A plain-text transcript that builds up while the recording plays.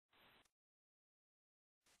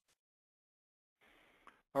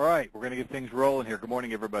All right, we're going to get things rolling here. Good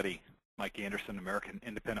morning, everybody. Mike Anderson, American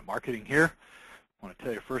Independent Marketing here. I want to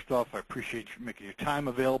tell you first off, I appreciate you making your time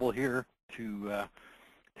available here to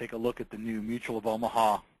take a look at the new Mutual of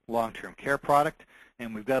Omaha long-term care product.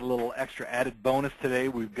 And we've got a little extra added bonus today.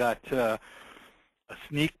 We've got a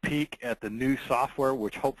sneak peek at the new software,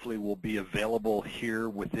 which hopefully will be available here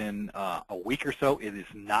within a week or so. It is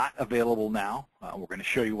not available now. We're going to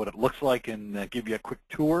show you what it looks like and give you a quick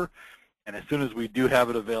tour. And as soon as we do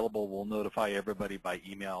have it available, we'll notify everybody by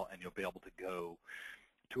email, and you'll be able to go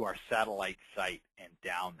to our satellite site and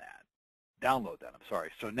download that.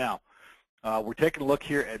 So now we're taking a look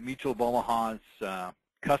here at Mutual of Omaha's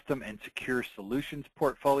custom and secure solutions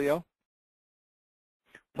portfolio.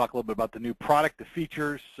 Talk a little bit about the new product, the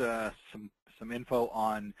features, some info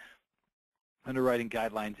on underwriting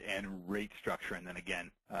guidelines and rate structure, and then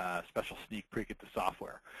again, special sneak peek at the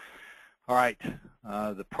software. All right,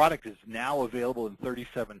 the product is now available in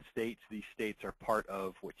 37 states. These states are part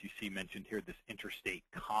of what you see mentioned here, this interstate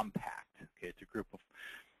compact. Okay, it's a group of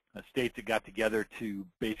states that got together to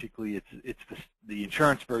basically, it's the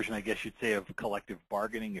insurance version, I guess you'd say, of collective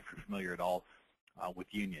bargaining, if you're familiar at all with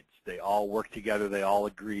unions. They all worked together. They all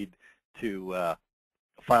agreed to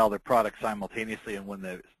file their product simultaneously, and when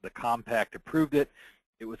the compact approved it,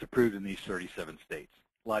 it was approved in these 37 states.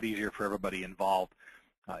 A lot easier for everybody involved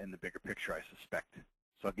in the bigger picture, I suspect.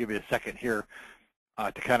 So I'll give you a second here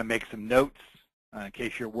to kind of make some notes in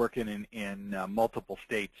case you're working in multiple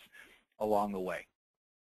states along the way.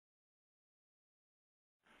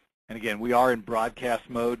 And again, we are in broadcast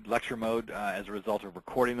mode, lecture mode, as a result of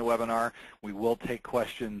recording the webinar. We will take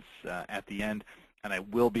questions at the end, and I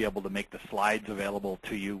will be able to make the slides available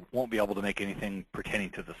to you. Won't be able to make anything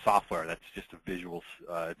pertaining to the software. That's just a visual,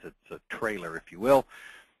 it's a trailer, if you will.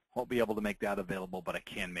 Won't be able to make that available, but I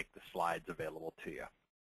can make the slides available to you.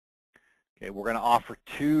 Okay, we're going to offer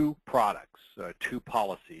two products, two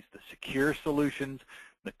policies, the secure solutions,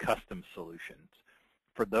 the custom solutions.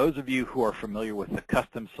 For those of you who are familiar with the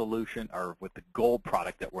custom solution or with the gold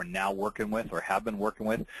product that we're now working with or have been working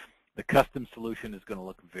with, the custom solution is going to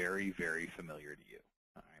look very, very familiar to you.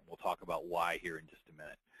 All right, we'll talk about why here in just a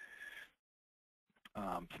minute.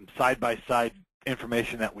 Some side-by-side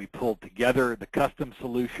information that we pulled together. The custom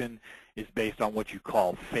solution is based on what you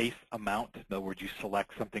call face amount. In other words, you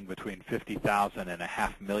select something between $50,000 and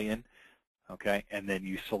 $500,000, okay, and then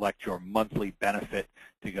you select your monthly benefit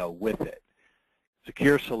to go with it.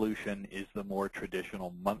 Secure solution is the more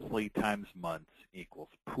traditional monthly times months equals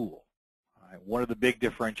pool. All right, one of the big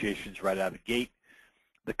differentiations right out of the gate,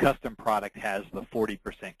 the custom product has the 40%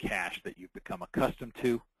 cash that you've become accustomed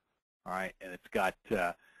to, all right, and it's got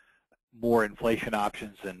more inflation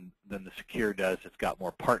options than the secure does. It's got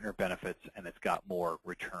more partner benefits, and it's got more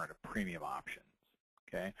return of premium options.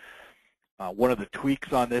 Okay. One of the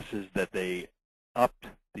tweaks on this is that they upped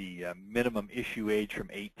the minimum issue age from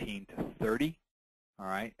 18 to 30. All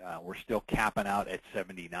right. We're still capping out at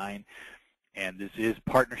 79, and this is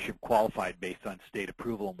partnership qualified based on state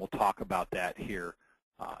approval, and we'll talk about that here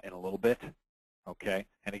in a little bit. Okay.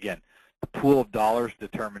 And again, the pool of dollars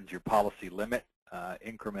determines your policy limit.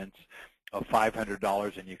 Increments of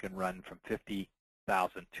 $500, and you can run from $50,000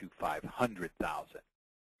 to $500,000.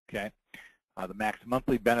 Okay, the max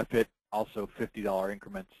monthly benefit, also $50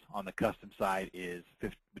 increments on the custom side, is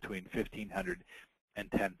between $1,500 and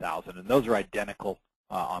 $10,000, and those are identical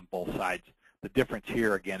on both sides. The difference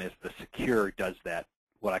here again is the secure does that,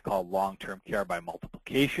 what I call long-term care by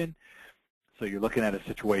multiplication. So you're looking at a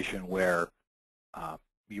situation where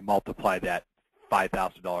you multiply that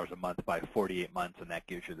 $5,000 a month by 48 months, and that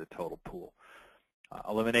gives you the total pool.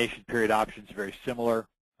 Elimination period options very similar.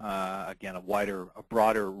 Again, a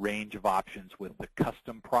broader range of options with the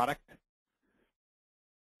custom product.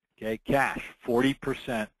 Okay, cash,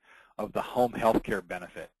 40% of the home health care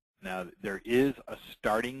benefit. Now, there is a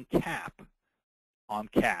starting cap on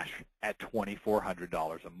cash at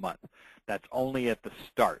 $2,400 a month. That's only at the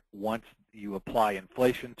start. Once you apply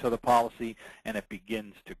inflation to the policy and it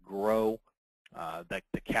begins to grow, that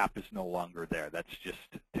the cap is no longer there. That's just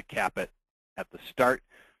to cap it at the start.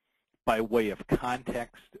 By way of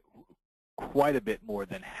context, quite a bit more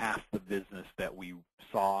than half the business that we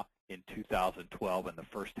saw in 2012 and the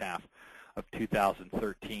first half of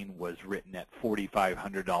 2013 was written at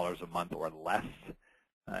 $4,500 a month or less.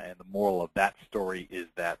 And the moral of that story is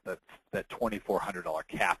that that $2,400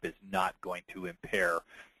 cap is not going to impair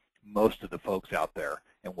most of the folks out there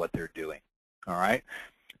and what they're doing. All right.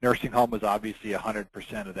 Nursing home is obviously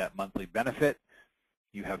 100% of that monthly benefit.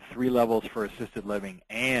 You have 3 levels for assisted living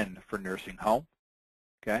and for nursing home.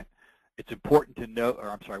 Okay. It's important to note, or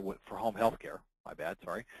I'm sorry, for home health care. My bad.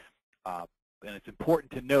 Sorry. And it's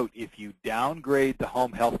important to note, if you downgrade the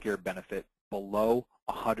home health care benefit below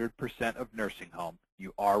 100% of nursing home,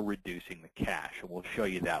 you are reducing the cash. And we'll show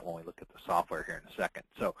you that when we look at the software here in a second.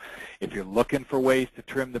 So if you're looking for ways to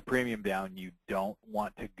trim the premium down, you don't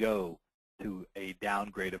want to go to a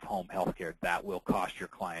downgrade of home health care. That will cost your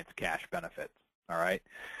clients cash benefits. All right.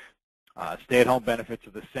 Stay-at-home benefits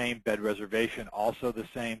are the same. Bed reservation, also the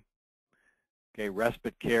same. Okay,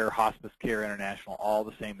 respite care, hospice care, international, all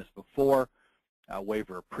the same as before.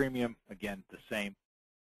 Waiver of premium, again, the same.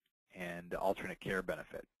 And alternate care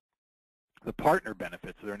benefit. The partner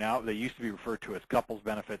benefits, they used to be referred to as couples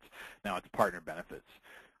benefits. Now it's partner benefits.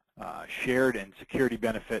 Shared and security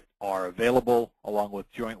benefit are available along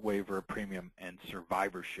with joint waiver of premium and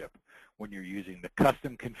survivorship. When you're using the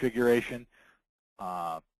custom configuration,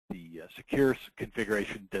 the secure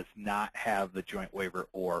configuration does not have the joint waiver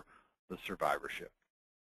or the survivorship.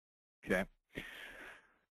 Okay.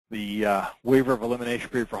 The waiver of elimination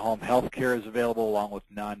period for home health care is available along with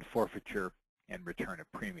non-forfeiture and return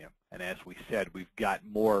of premium. And as we said, we've got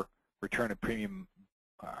more return of premium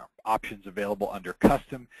options available under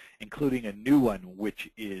custom, including a new one, which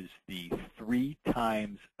is the 3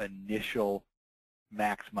 times initial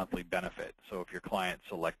max monthly benefit. So if your client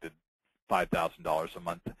selected $5,000 a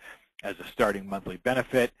month as a starting monthly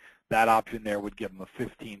benefit, that option there would give them a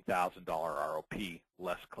 $15,000 ROP,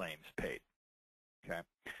 less claims paid. Okay,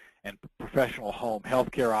 and professional home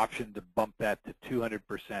health care option to bump that to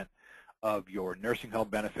 200% of your nursing home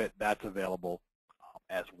benefit, that's available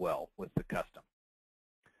as well with the custom.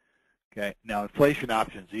 Okay, now inflation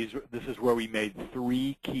options, this is where we made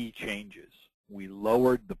 3 key changes. We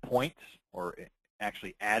lowered the points, or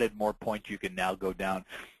actually added more points. You can now go down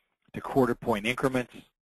to quarter-point increments,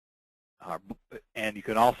 and you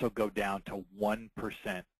can also go down to 1%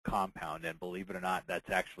 compound. And believe it or not, that's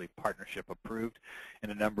actually partnership approved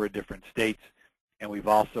in a number of different states. And we've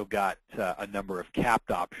also got a number of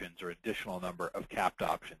capped options, or additional number of capped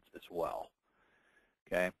options as well.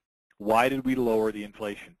 Okay, why did we lower the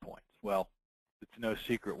inflation points? Well, it's no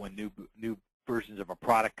secret when new versions of a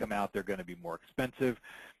product come out, they're going to be more expensive.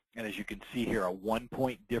 And as you can see here, a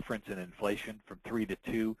 1-point difference in inflation from 3 to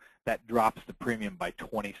 2, that drops the premium by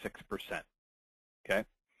 26%. Okay?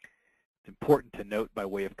 It's important to note, by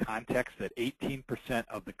way of context, that 18%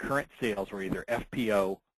 of the current sales are either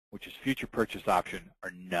FPO, which is future purchase option,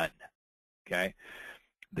 or none. Okay?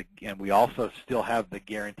 And we also still have the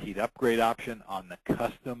guaranteed upgrade option on the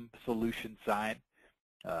custom solution side.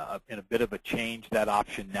 In a bit of a change, that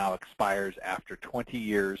option now expires after 20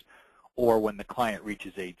 years or when the client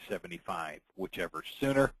reaches age 75, whichever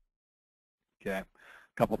sooner. Okay, a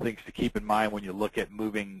couple things to keep in mind when you look at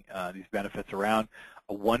moving these benefits around.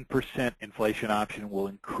 A 1% inflation option will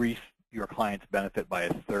increase your client's benefit by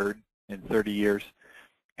 1/3 in 30 years,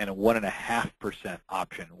 and a 1.5%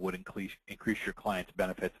 option would increase your client's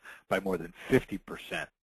benefits by more than 50%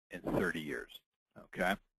 in 30 years.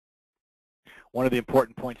 Okay. One of the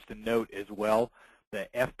important points to note as well, the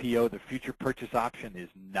FPO, the future purchase option, is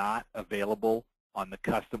not available on the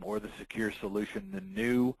custom or the secure solution. The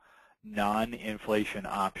new non-inflation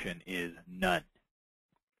option is none.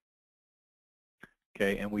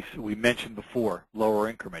 Okay, and we mentioned before, lower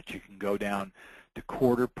increments. You can go down to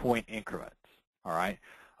quarter-point increments. All right,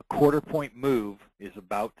 a quarter-point move is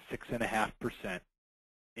about 6.5%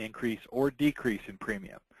 increase or decrease in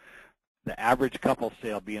premium. The average couple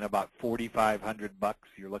sale being about $4,500,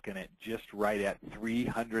 you're looking at just right at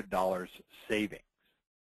 $300 savings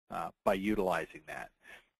by utilizing that.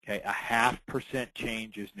 Okay, a 0.5%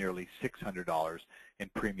 change is nearly $600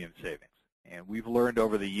 in premium savings. And we've learned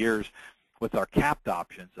over the years with our capped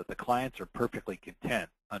options that the clients are perfectly content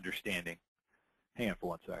understanding. Hang on for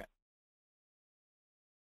 1 second.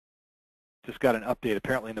 Just got an update.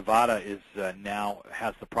 Apparently Nevada is now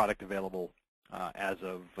has the product available as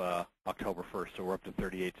of October 1st, so we're up to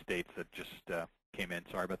 38 states that just came in.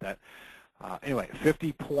 Sorry about that. Anyway,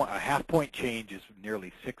 a half-point change is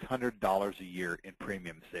nearly $600 a year in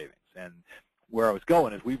premium savings. And where I was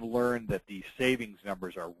going is we've learned that these savings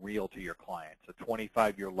numbers are real to your clients. A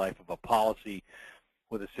 25-year life of a policy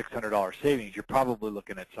with a $600 savings, you're probably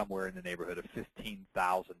looking at somewhere in the neighborhood of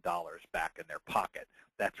 $15,000 back in their pocket.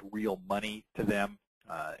 That's real money to them,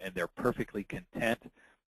 and they're perfectly content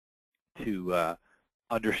to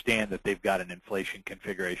understand that they've got an inflation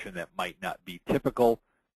configuration that might not be typical,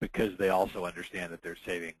 because they also understand that they're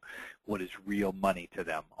saving what is real money to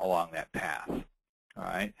them along that path. All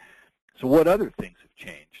right. So what other things have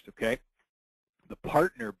changed? Okay. The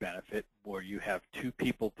partner benefit, where you have 2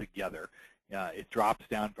 people together, it drops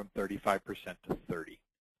down from 35% to 30%.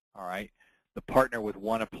 All right. The partner with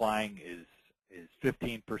 1 applying is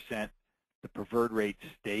 15%. The preferred rate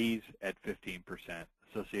stays at 15%.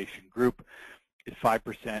 Association group is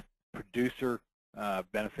 5%. Producer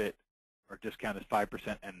benefit or discount is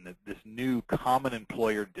 5%, and this new common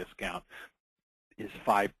employer discount is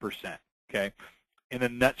 5%. Okay. In a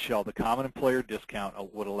nutshell, the common employer discount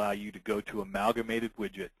would allow you to go to Amalgamated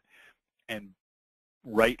Widget and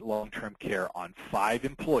write long-term care on 5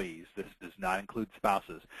 employees. This does not include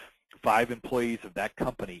spouses. 5 employees of that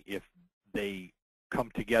company, if they come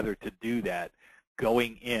together to do that,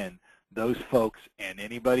 going in, those folks and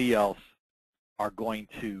anybody else are going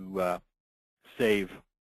to save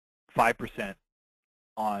 5%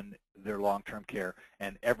 on their long-term care,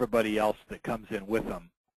 and everybody else that comes in with them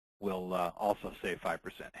will also save 5%.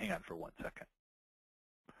 Hang on for 1 second.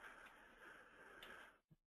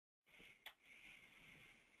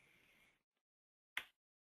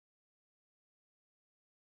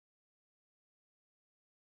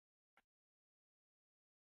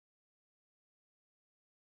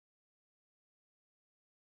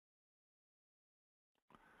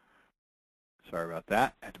 Sorry about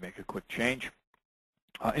that. I had to make a quick change.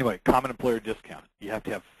 Anyway, common employer discount. You have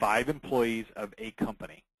to have 5 employees of a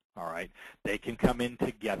company. All right. They can come in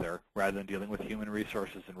together rather than dealing with human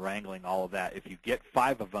resources and wrangling all of that. If you get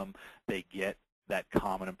 5 of them, they get that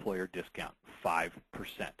common employer discount, 5%.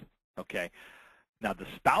 Okay. Now, the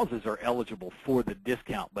spouses are eligible for the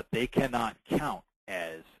discount, but they cannot count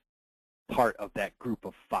as part of that group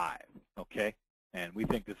of 5. Okay. And we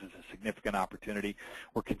think this is a significant opportunity.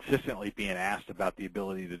 We're consistently being asked about the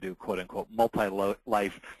ability to do quote-unquote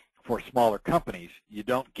multi-life for smaller companies. You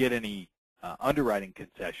don't get any underwriting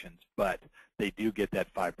concessions, but they do get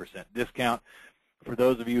that 5% discount. For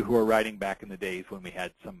those of you who are writing back in the days when we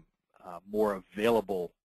had some more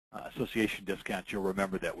available association discounts, you'll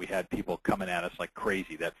remember that we had people coming at us like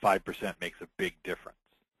crazy. That 5% makes a big difference.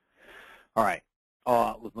 All right,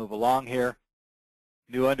 let's move along here.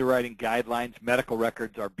 New underwriting guidelines. Medical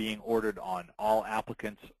records are being ordered on all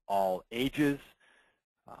applicants, all ages.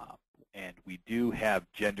 And we do have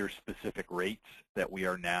gender-specific rates that we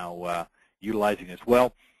are now utilizing as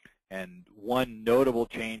well. And one notable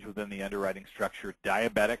change within the underwriting structure,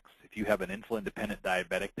 diabetics. If you have an insulin-dependent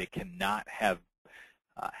diabetic, they cannot have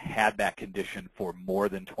had that condition for more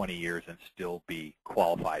than 20 years and still be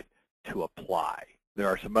qualified to apply. There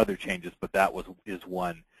are some other changes, but that is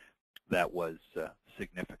one that was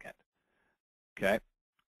significant. Okay,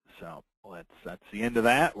 so that's the end of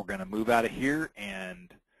that. We're going to move out of here and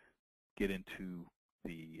get into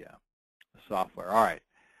the software. All right,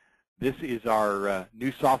 this is our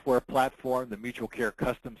new software platform, the Mutual Care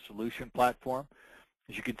Custom Solution Platform.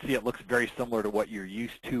 As you can see, it looks very similar to what you're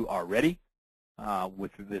used to already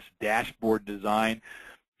with this dashboard design.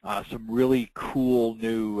 Some really cool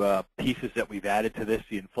new pieces that we've added to this.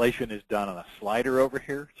 The inflation is done on a slider over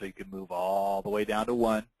here, so you can move all the way down to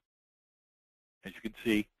 1, as you can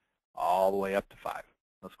see, all the way up to 5.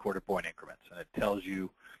 Those quarter-point increments, and it tells you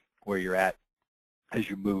where you're at as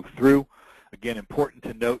you move through. Again, important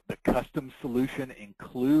to note, the custom solution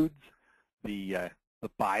includes the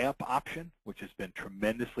buy-up option, which has been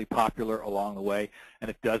tremendously popular along the way, and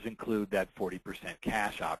it does include that 40%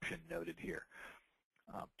 cash option noted here.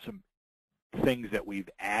 Some things that we've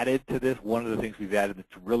added to this. One of the things we've added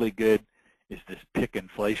that's really good is this pick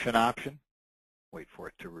inflation option. Wait for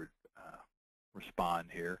it to respond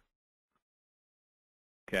here.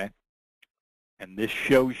 Okay. And this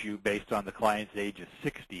shows you, based on the client's age of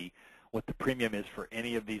 60, what the premium is for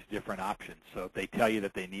any of these different options. So if they tell you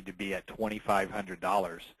that they need to be at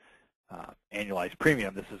 $2,500 annualized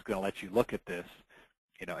premium, this is going to let you look at this,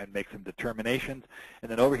 and make some determinations.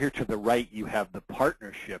 And then over here to the right, you have the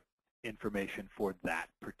partnership information for that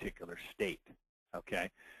particular state,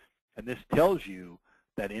 okay? And this tells you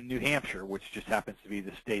that in New Hampshire, which just happens to be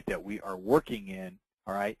the state that we are working in,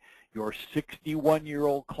 all right, your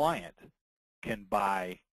 61-year-old client can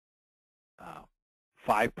buy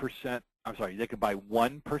 5%, I'm sorry, they can buy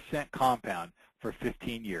 1% compound for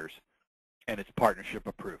 15 years, and it's partnership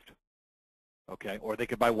approved, okay? Or they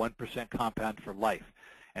could buy 1% compound for life,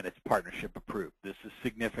 and it's partnership approved. This is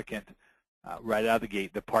significant. Right out of the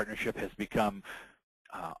gate, the partnership has become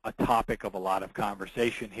a topic of a lot of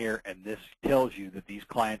conversation here, and this tells you that these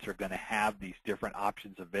clients are going to have these different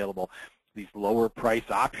options available. These lower price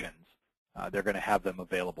options, they're going to have them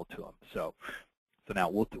available to them. So now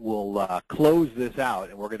we'll close this out,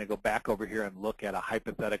 and we're going to go back over here and look at a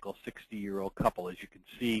hypothetical 60-year-old couple. As you can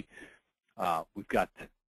see, we've got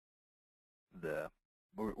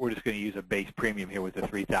we're just going to use a base premium here with the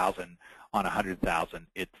 $3,000 on $100,000.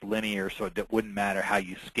 It's linear, so it wouldn't matter how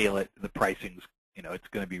you scale it. The pricing's, it's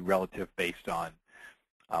going to be relative based on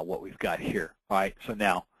what we've got here. All right, so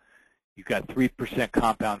now You've got 3%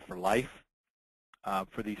 compound for life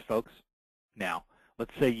for these folks. Now,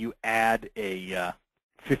 let's say you add a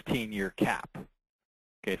 15-year cap.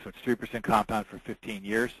 Okay, so it's 3% compound for 15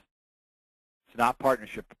 years. It's not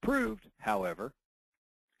partnership approved, however.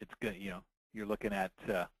 It's good, you know, you're looking at,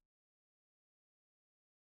 well,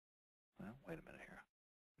 wait a minute here.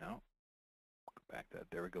 No, go back to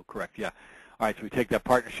that. There we go, correct, yeah. All right, so we take that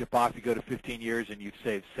partnership off, you go to 15 years, and you've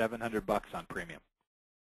saved $700 on premium.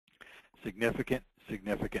 Significant,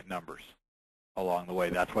 significant numbers along the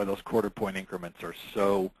way. That's why those quarter-point increments are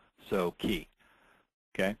so, so key,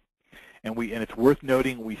 okay? And it's worth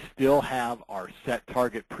noting we still have our set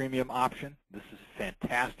target premium option. This is a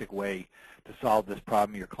fantastic way to solve this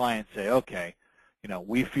problem. Your clients say, okay, you know,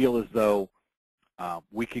 we feel as though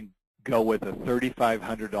we can go with a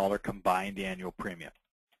 $3,500 combined annual premium.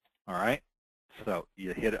 All right? So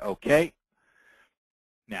you hit OK.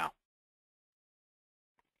 Now,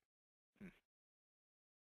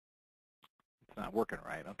 it's not working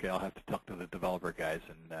right. Okay, I'll have to talk to the developer guys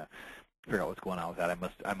and figure out what's going on with that.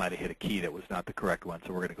 I might have hit a key that was not the correct one,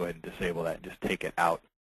 so we're going to go ahead and disable that and just take it out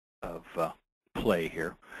of play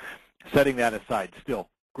here. Setting that aside, still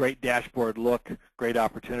great dashboard look, great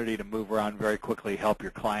opportunity to move around very quickly, help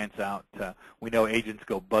your clients out. We know agents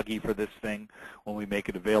go buggy for this thing when we make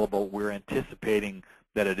it available. We're anticipating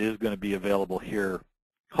that it is going to be available here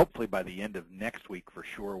hopefully by the end of next week for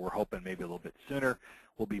sure. We're hoping maybe a little bit sooner.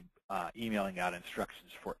 We'll be emailing out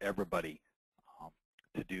instructions for everybody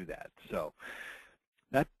to do that. So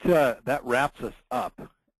that wraps us up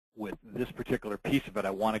with this particular piece of it.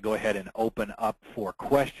 I want to go ahead and open up for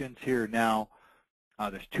questions here now.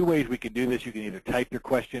 There's two ways we can do this. You can either type your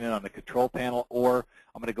question in on the control panel, or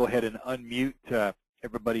I'm going to go ahead and unmute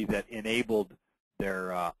everybody that enabled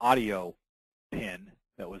their audio pin.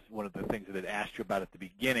 That was one of the things that I asked you about at the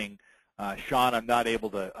beginning. Sean, I'm not able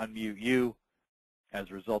to unmute you as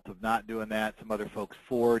a result of not doing that. Some other folks,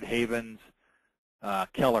 Ford, Havens,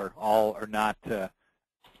 Keller, all are not,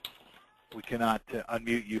 we cannot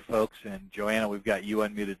unmute you folks. And Joanna, we've got you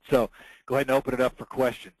unmuted. So go ahead and open it up for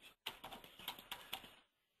questions.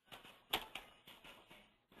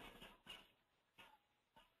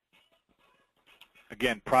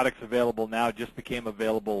 Again, products available now, just became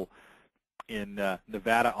available in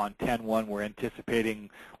Nevada on 10/1. We're anticipating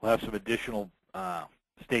we'll have some additional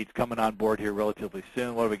states coming on board here relatively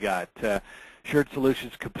soon. What do we got? Shared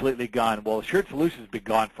Solutions completely gone. Well, Shared Solutions has been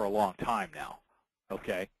gone for a long time now,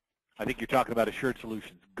 okay? I think you're talking about Shared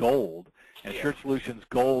Solutions Gold, and Shared Solutions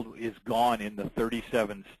Gold is gone in the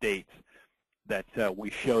 37 states that we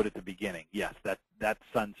showed at the beginning. Yes, that's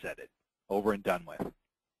sunsetted, over and done with,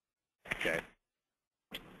 okay?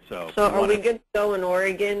 So are we good to go in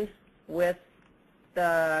Oregon with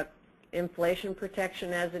the inflation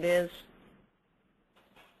protection as it is?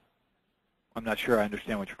 I'm not sure I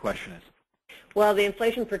understand what your question is. Well, the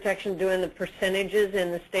inflation protection doing the percentages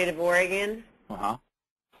in the state of Oregon. Uh-huh.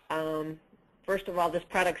 First of all, this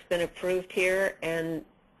product's been approved here, and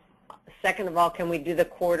second of all, can we do the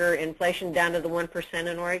quarter inflation down to the 1%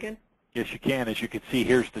 in Oregon? Yes, you can. As you can see,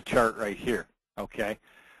 here's the chart right here, okay?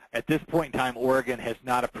 At this point in time, Oregon has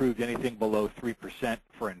not approved anything below 3%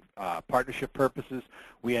 for partnership purposes.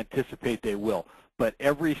 We anticipate they will. But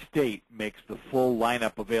every state makes the full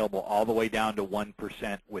lineup available all the way down to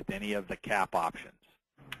 1% with any of the cap options.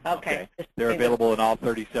 Okay. They're available in all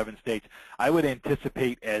 37 states. I would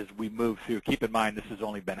anticipate as we move through, keep in mind this has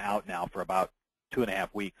only been out now for about 2.5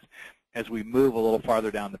 weeks. As we move a little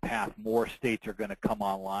farther down the path, more states are going to come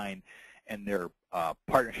online, and their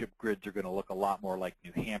partnership grids are going to look a lot more like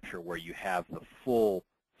New Hampshire, where you have the full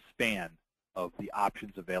span of the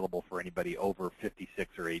options available for anybody over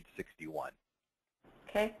 56 or age 61.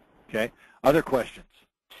 Okay. Okay. Other questions?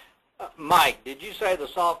 Mike, did you say the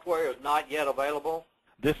software is not yet available?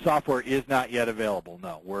 This software is not yet available,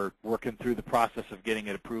 no. We're working through the process of getting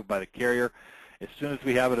it approved by the carrier. As soon as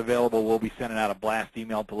we have it available, we'll be sending out a blast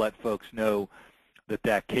email to let folks know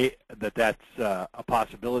that's a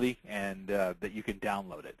possibility and that you can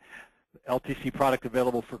download it. LTC product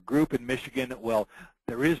available for group in Michigan. Well,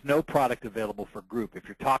 there is no product available for group. If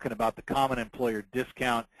you're talking about the common employer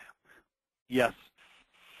discount, yes,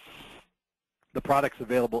 the product's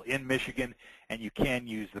available in Michigan, and you can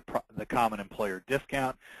use the common employer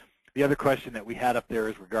discount. The other question that we had up there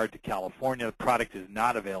is regard to California. The product is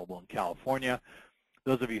not available in California.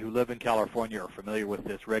 Those of you who live in California are familiar with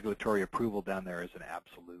this. Regulatory approval down there is an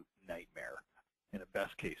absolute nightmare in a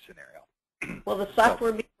best-case scenario. Will the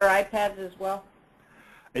software be for iPads as well?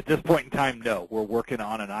 At this point in time, no. We're working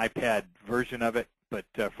on an iPad version of it, but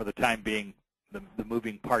for the time being, the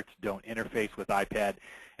moving parts don't interface with iPad,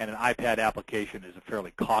 and an iPad application is a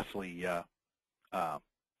fairly costly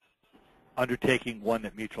undertaking, one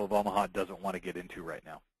that Mutual of Omaha doesn't want to get into right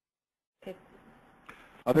now. Okay.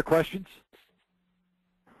 Other questions?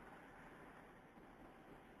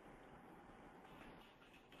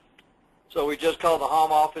 So we just call the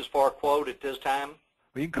home office for a quote at this time?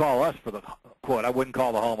 Well, you can call us for the quote. I wouldn't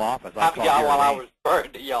call the home office. I'd call Yeah, here well, at I AIM. was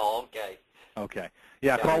referring to y'all. Okay. Okay.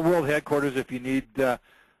 Yeah, Yeah. call World Headquarters if you need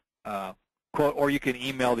quote, or you can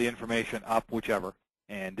email the information up, whichever.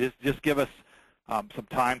 And just give us some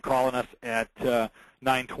time calling us at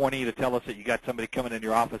 9:20 to tell us that you got somebody coming in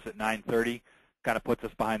your office at 9:30. Kind of puts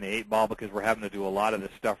us behind the 8 ball because we're having to do a lot of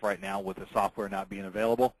this stuff right now with the software not being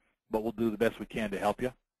available. But we'll do the best we can to help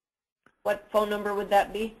you. What phone number would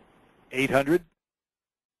that be?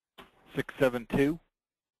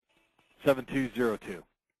 800-672-7202.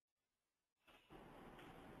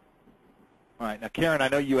 All right. Now, Karen, I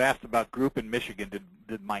know you asked about group in Michigan.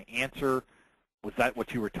 Did my answer, was that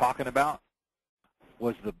what you were talking about?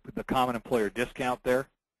 Was the common employer discount there?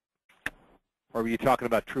 Or were you talking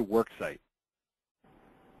about true worksite?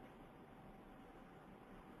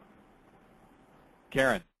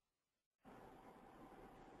 Karen?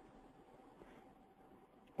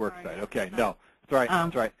 Worksite. Okay. No. That's right.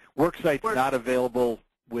 That's right. Worksite's not available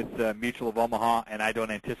with Mutual of Omaha, and I don't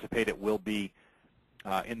anticipate it will be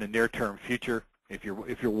in the near-term future. If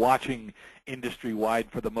you're watching industry-wide,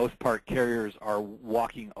 for the most part, carriers are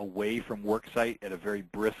walking away from worksite at a very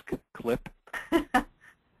brisk clip.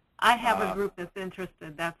 I have a group that's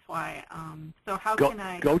interested. That's why. So how can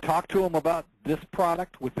I go talk to them about this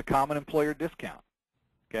product with the common employer discount?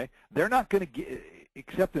 Okay, they're not going to get,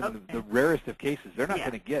 except in the rarest of cases, they're not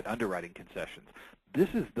going to get underwriting concessions. This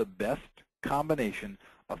is the best combination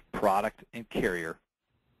of product and carrier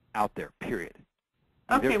out there. Period.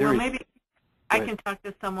 Okay, well, maybe I can talk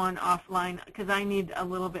to someone offline because I need a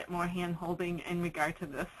little bit more hand-holding in regard to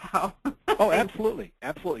this. So. Oh, absolutely,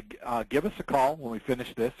 absolutely. Give us a call when we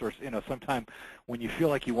finish this, or sometime when you feel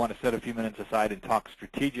like you want to set a few minutes aside and talk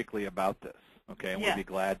strategically about this. Okay, and we'd be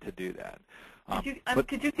glad to do that.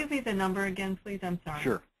 Could you give me the number again, please? I'm sorry.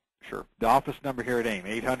 Sure, sure. The office number here at AIM,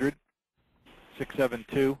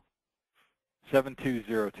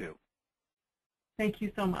 800-672-7202. Thank you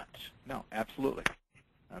so much. No, absolutely.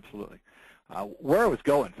 Absolutely. Where I was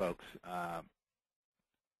going, folks,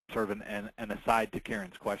 sort of an aside to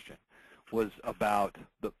Karen's question, was about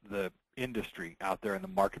the industry out there in the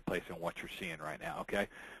marketplace and what you're seeing right now, okay?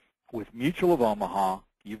 With Mutual of Omaha,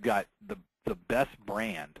 you've got the best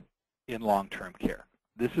brand in long-term care.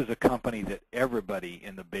 This is a company that everybody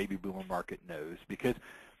in the baby boomer market knows because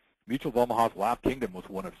Mutual of Omaha's Wild Kingdom was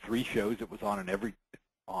one of 3 shows that was on in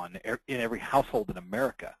every household in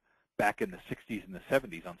America back in the 60s and the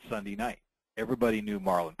 70s on Sunday night. Everybody knew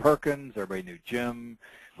Marlon Perkins. Everybody knew Jim,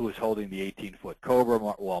 who was holding the 18-foot Cobra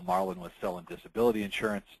while Marlon was selling disability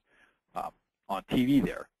insurance on TV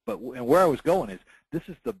there. And where I was going is this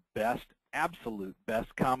is the best, absolute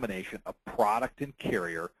best combination of product and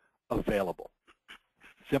carrier available.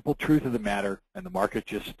 Simple truth of the matter, and the market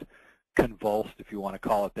just convulsed, if you want to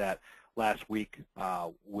call it that, last week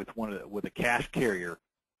with a cash carrier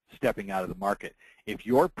stepping out of the market. If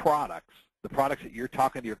your products, the products that you're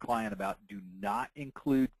talking to your client about, do not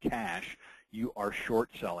include cash, you are short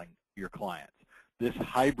selling your clients. This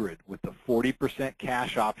hybrid with the 40%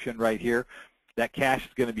 cash option right here, that cash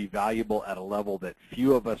is going to be valuable at a level that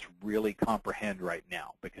few of us really comprehend right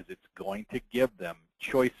now because it's going to give them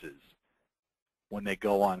choices when they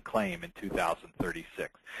go on claim in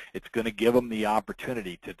 2036. It's going to give them the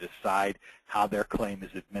opportunity to decide how their claim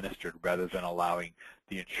is administered rather than allowing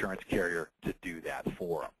the insurance carrier to do that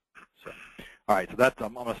for them. So, all right, so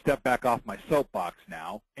I'm going to step back off my soapbox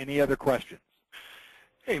now. Any other questions?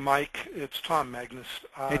 Hey, Mike, it's Tom Magnus.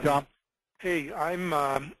 Hey, Tom. Hey, I'm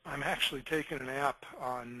actually taking an app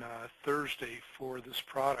on Thursday for this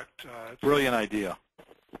product. Brilliant idea.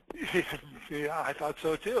 Yeah, I thought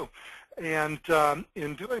so too. And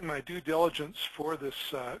in doing my due diligence for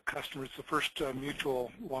this customer, it's the first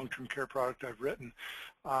mutual long-term care product I've written.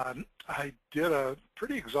 I did a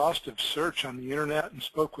pretty exhaustive search on the internet and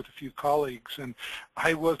spoke with a few colleagues, and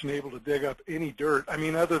I wasn't able to dig up any dirt. I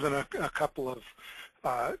mean, other than a couple of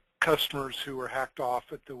customers who were hacked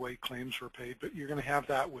off at the way claims were paid, but you're going to have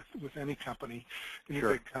that with any company, any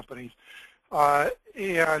big company.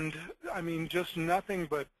 And I mean, just nothing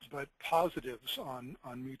but positives on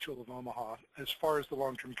Mutual of Omaha as far as the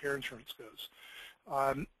long-term care insurance goes.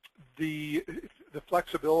 The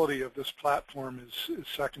flexibility of this platform is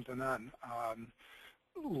second to none.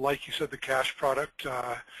 like you said, the cash product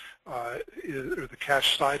or the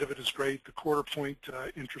cash side of it is great. The quarter point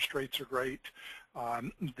interest rates are great.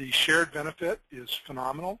 The shared benefit is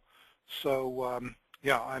phenomenal. So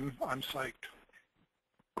yeah, I'm psyched.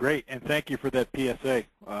 Great, and thank you for that PSA.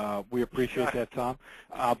 We appreciate that, Tom.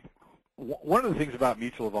 One of the things about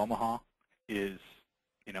Mutual of Omaha is,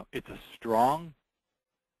 it's a strong,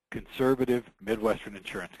 conservative Midwestern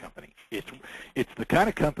insurance company. It's the kind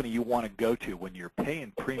of company you want to go to when you're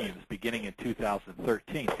paying premiums beginning in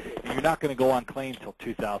 2013, and you're not going to go on claim till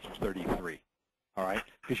 2033, all right?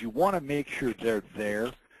 Because you want to make sure they're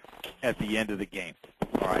there at the end of the game,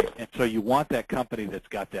 all right? And so you want that company that's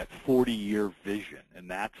got that 40-year vision, and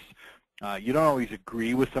that's, you don't always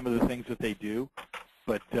agree with some of the things that they do,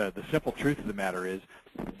 but the simple truth of the matter is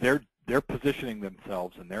they're positioning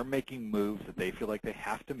themselves and they're making moves that they feel like they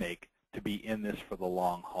have to make to be in this for the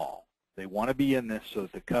long haul. They want to be in this so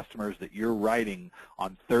that the customers that you're writing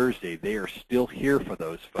on Thursday, they are still here for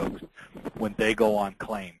those folks when they go on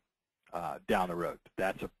claim down the road.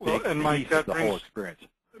 That's a big piece of the whole experience.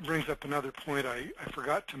 It brings up another point I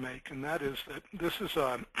forgot to make, and that is that this is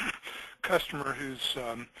a customer who's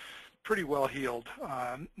pretty well heeled,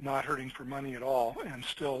 not hurting for money at all, and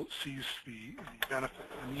still sees the benefit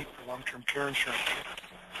and need for long-term care insurance.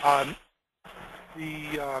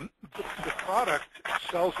 The product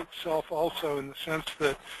sells itself also in the sense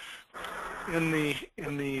that in the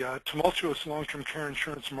tumultuous long-term care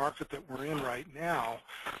insurance market that we're in right now,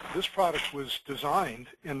 this product was designed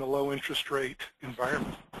in the low interest rate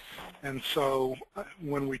environment. And so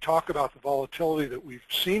when we talk about the volatility that we've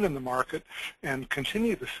seen in the market and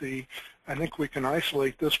continue to see, I think we can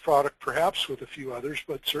isolate this product, perhaps with a few others,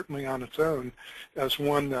 but certainly on its own, as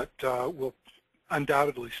one that will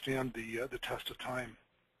undoubtedly stand the test of time.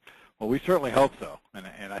 Well, we certainly hope so,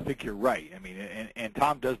 and I think you're right. I mean, and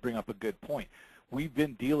Tom does bring up a good point. We've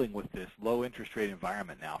been dealing with this low interest rate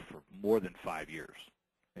environment now for more than 5 years.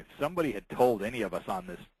 If somebody had told any of us on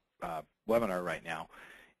this webinar right now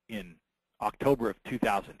in October of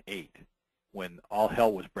 2008, when all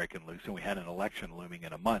hell was breaking loose and we had an election looming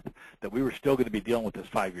in a month, that we were still going to be dealing with this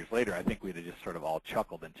 5 years later, I think we'd have just sort of all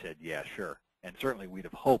chuckled and said, yeah, sure. And certainly we'd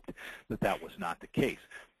have hoped that that was not the case.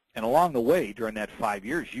 And along the way, during that 5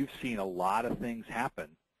 years, you've seen a lot of things happen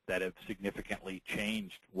that have significantly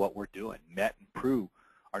changed what we're doing. Met and Pru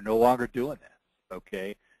are no longer doing this,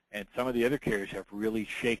 okay? And some of the other carriers have really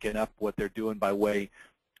shaken up what they're doing by way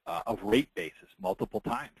of rate basis multiple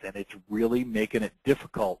times. And it's really making it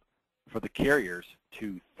difficult for the carriers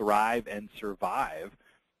to thrive and survive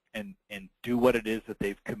and do what it is that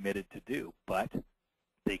they've committed to do. But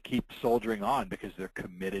they keep soldiering on because they're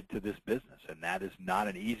committed to this business, and that is not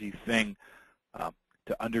an easy thing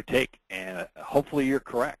to undertake. And hopefully you're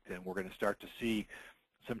correct, and we're going to start to see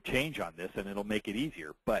some change on this, and it'll make it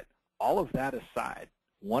easier. But all of that aside,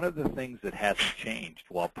 one of the things that hasn't changed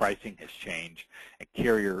while pricing has changed and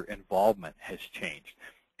carrier involvement has changed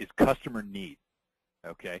is customer need.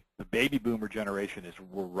 Okay, the baby boomer generation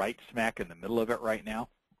we're right smack in the middle of it right now.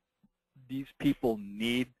 These people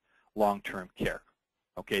need long-term care.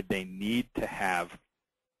 Okay, they need to have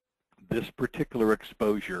this particular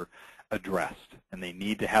exposure addressed, and they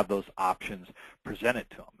need to have those options presented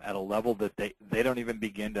to them at a level that they don't even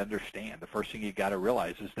begin to understand. The first thing you got to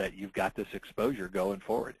realize is that you've got this exposure going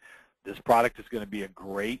forward. This product is going to be a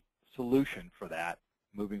great solution for that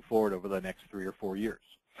moving forward over the next 3 or 4 years.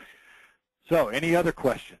 So, any other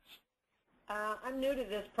questions? I'm new to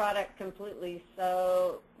this product completely,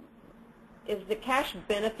 so is the cash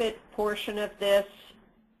benefit portion of this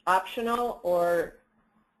optional, or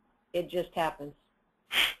it just happens?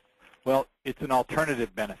 Well, it's an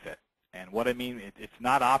alternative benefit. And what I mean, it's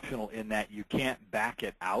not optional in that you can't back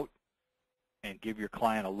it out and give your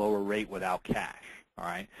client a lower rate without cash. All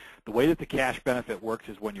right? The way that the cash benefit works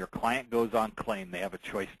is when your client goes on claim, they have a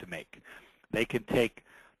choice to make. They can take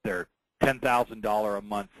their $10,000 a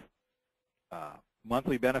month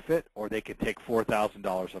monthly benefit, or they can take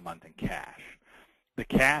 $4,000 a month in cash. The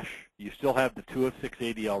cash, you still have the 2 of 6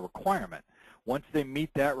 ADL requirement. Once they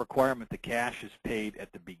meet that requirement, the cash is paid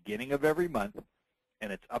at the beginning of every month,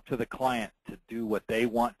 and it's up to the client to do what they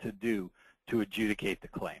want to do to adjudicate the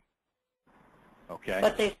claim. Okay?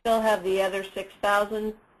 But they still have the other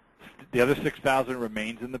 $6,000? The other $6,000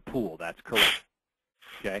 remains in the pool. That's correct.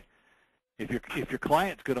 Okay? If your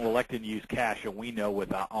client's going to elect and use cash, and we know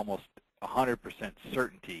with almost 100%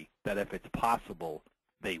 certainty that if it's possible,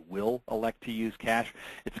 they will elect to use cash,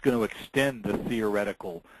 it's going to extend the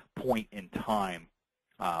theoretical point in time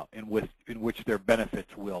in which their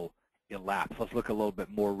benefits will elapse. Let's look a little bit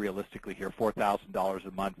more realistically here, $4,000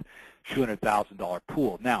 a month, $200,000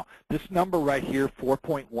 pool. Now, this number right here,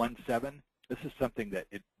 4.17, this is something that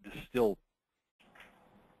this still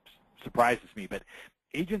surprises me, but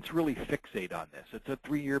agents really fixate on this. It's a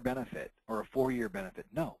 3-year benefit or a 4-year benefit.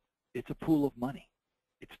 No, it's a pool of money.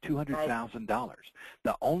 It's $200,000.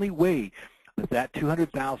 The only way that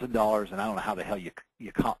 $200,000, and I don't know how the hell you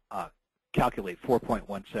calculate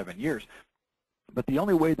 4.17 years, but the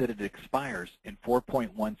only way that it expires in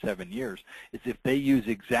 4.17 years is if they use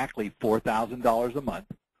exactly $4,000 a month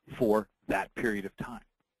for that period of time.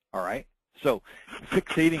 All right? So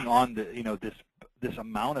fixating on the this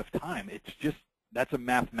amount of time, it's just, that's a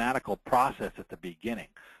mathematical process at the beginning.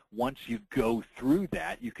 Once you go through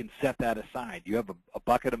that, you can set that aside. You have a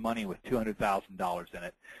bucket of money with $200,000 in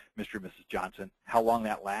it, Mr. and Mrs. Johnson. How long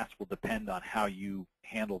that lasts will depend on how you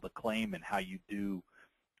handle the claim and how you do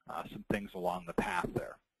some things along the path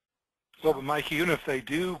there. Well, but Mike, even if they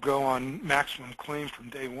do go on maximum claim from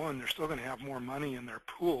day one, they're still going to have more money in their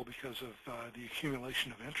pool because of the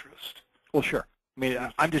accumulation of interest. Well, sure. I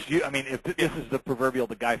mean, if this is the proverbial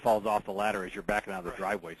the guy falls off the ladder as you're backing out of the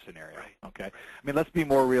driveway scenario, okay? I mean, let's be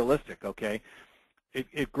more realistic, okay?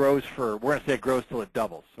 It grows we're going to say it grows till it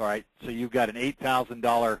doubles, all right? So you've got an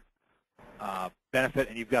 $8,000 benefit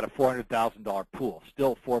and you've got a $400,000 pool,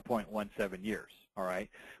 still 4.17 years, all right?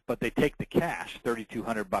 But they take the cash,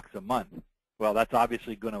 $3,200 a month. Well, that's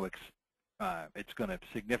obviously going to it's going to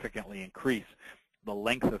significantly increase the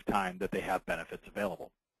length of time that they have benefits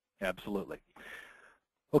available. Absolutely.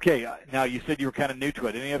 Okay, now you said you were kind of new to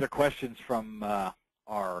it. Any other questions from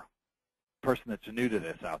our person that's new to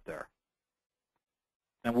this out there?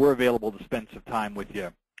 And we're available to spend some time with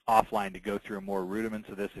you offline to go through more rudiments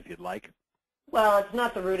of this if you'd like. Well, it's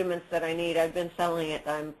not the rudiments that I need. I've been selling it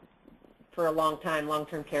for a long time,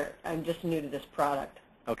 long-term care. I'm just new to this product.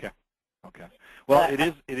 Okay. Okay. Well,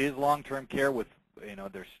 it is long-term care with,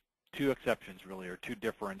 there's 2 exceptions really, or 2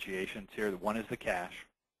 differentiations here. One is the cash,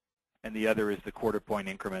 and the other is the quarter-point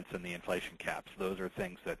increments and the inflation caps. Those are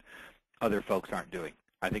things that other folks aren't doing.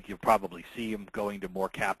 I think you'll probably see them going to more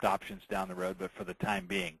capped options down the road, but for the time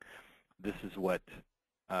being, this is what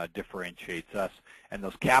differentiates us. And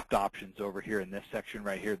those capped options over here in this section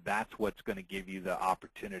right here, that's what's going to give you the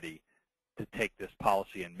opportunity to take this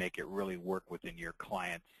policy and make it really work within your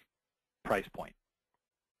client's price point.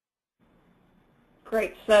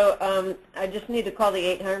 Great. So I just need to call the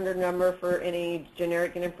 800 number for any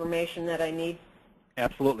generic information that I need.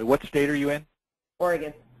 Absolutely. What state are you in?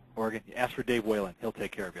 Oregon. Oregon. Ask for Dave Whalen. He'll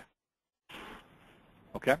take care of you.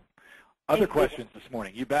 Okay. Other questions this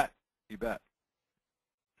morning? You bet. You bet.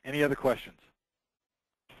 Any other questions?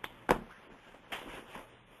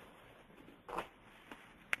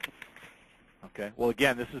 Okay. Well,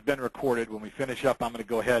 again, this has been recorded. When we finish up, I'm going to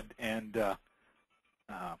go ahead and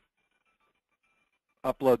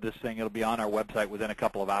upload this thing. It'll be on our website within a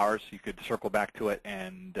couple of hours. You could circle back to it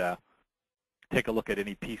and take a look at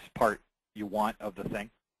any part you want of the thing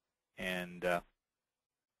and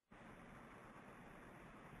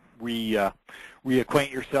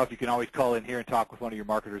reacquaint yourself. You can always call in here and talk with one of your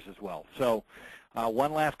marketers as well. So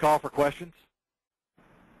one last call for questions.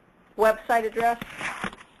 Website address?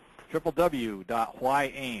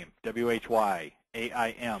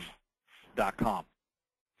 www.whyam.com.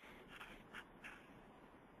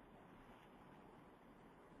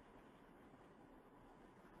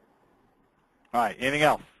 All right, anything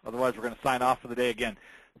else? Otherwise, we're going to sign off for the day. Again,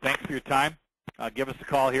 thanks for your time. Give us a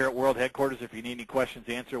call here at World Headquarters if you need any questions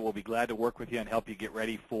answered. We'll be glad to work with you and help you get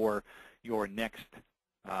ready for your next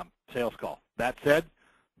sales call. That said,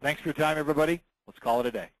 thanks for your time, everybody. Let's call it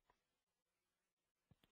a day.